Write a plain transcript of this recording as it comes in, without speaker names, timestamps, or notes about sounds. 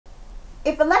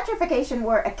If electrification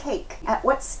were a cake, at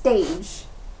what stage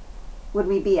would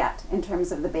we be at in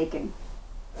terms of the baking?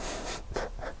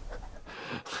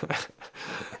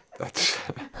 That's...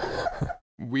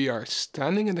 We are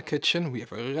standing in the kitchen, we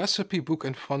have a recipe book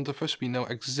in front of us, we know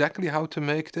exactly how to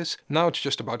make this. Now it's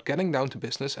just about getting down to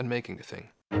business and making the thing.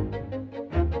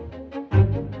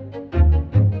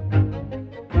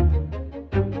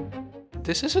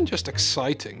 This isn't just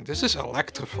exciting, this is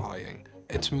electrifying.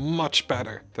 It's much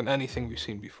better than anything we've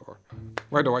seen before.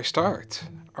 Where do I start?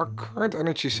 Our current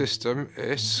energy system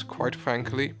is, quite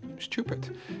frankly,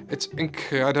 stupid. It's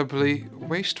incredibly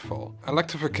wasteful.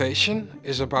 Electrification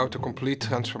is about the complete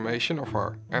transformation of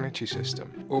our energy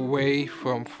system, away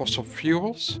from fossil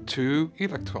fuels to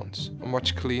electrons, a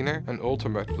much cleaner and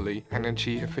ultimately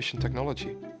energy efficient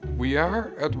technology. We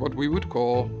are at what we would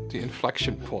call the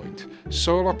inflection point.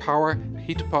 Solar power,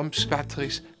 heat pumps,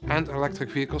 batteries and electric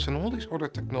vehicles and all these other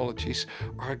technologies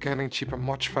are getting cheaper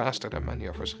much faster than many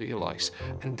of us realize,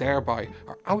 and thereby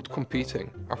are outcompeting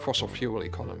our fossil fuel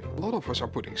economy. A lot of us are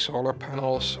putting solar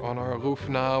panels on our roof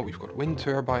now, we've got wind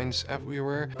turbines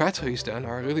everywhere. Batteries then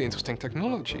are a really interesting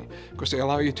technology because they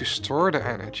allow you to store the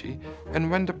energy,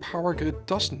 and when the power grid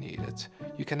does need it,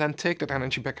 you can then take that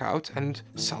energy back out and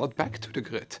sell it back to the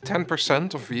grid.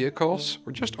 10% of vehicles,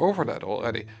 or just over that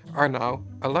already, are now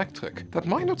electric. That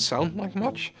might not sound like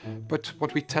much, but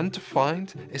what we tend to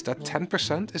find is that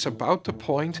 10% is about the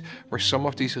point where some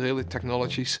of these really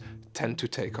technologies tend to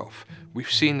take off.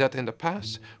 We've seen that in the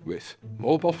past with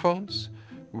mobile phones,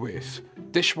 with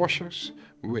dishwashers,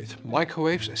 with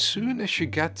microwaves. As soon as you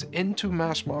get into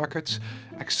mass markets,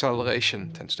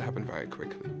 acceleration tends to happen very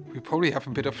quickly. We probably have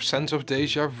a bit of sense of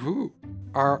déjà vu.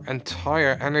 Our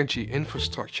entire energy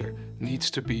infrastructure needs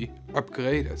to be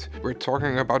upgraded. We're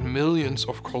talking about millions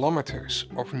of kilometers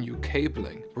of new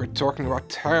cabling. We're talking about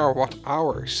terawatt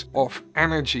hours of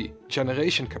energy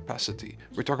generation capacity.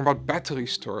 We're talking about battery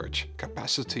storage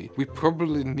capacity. We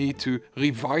probably need to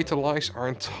revitalize our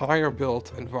entire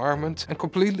built environment and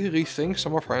completely rethink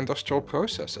some of our industrial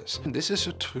processes. And this is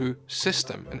a true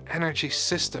system, an energy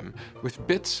system with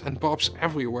bits and bobs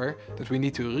everywhere that we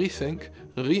need to rethink,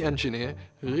 re-engineer,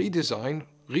 redesign,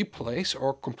 replace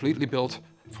or completely build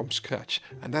from scratch.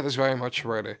 And that is very much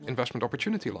where the investment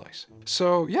opportunity lies.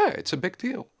 So yeah, it's a big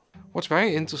deal. What's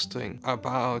very interesting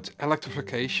about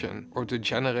electrification or the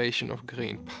generation of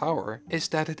green power is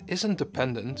that it isn't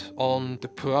dependent on the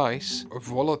price of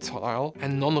volatile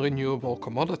and non-renewable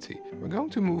commodity. We're going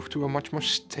to move to a much more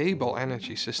stable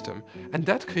energy system, and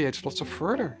that creates lots of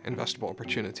further investable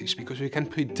opportunities because we can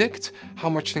predict how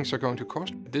much things are going to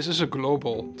cost. This is a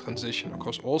global transition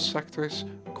across all sectors,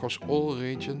 across all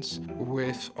regions,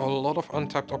 with a lot of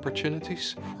untapped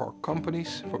opportunities for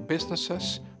companies, for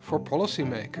businesses, for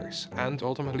policymakers and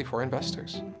ultimately for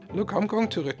investors. Look, I'm going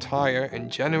to retire in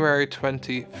January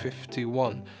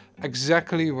 2051,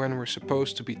 exactly when we're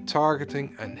supposed to be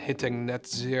targeting and hitting net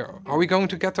zero. Are we going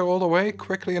to get there all the way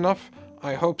quickly enough?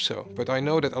 I hope so, but I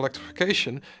know that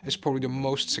electrification is probably the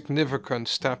most significant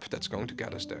step that's going to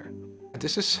get us there. And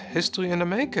this is history in the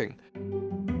making.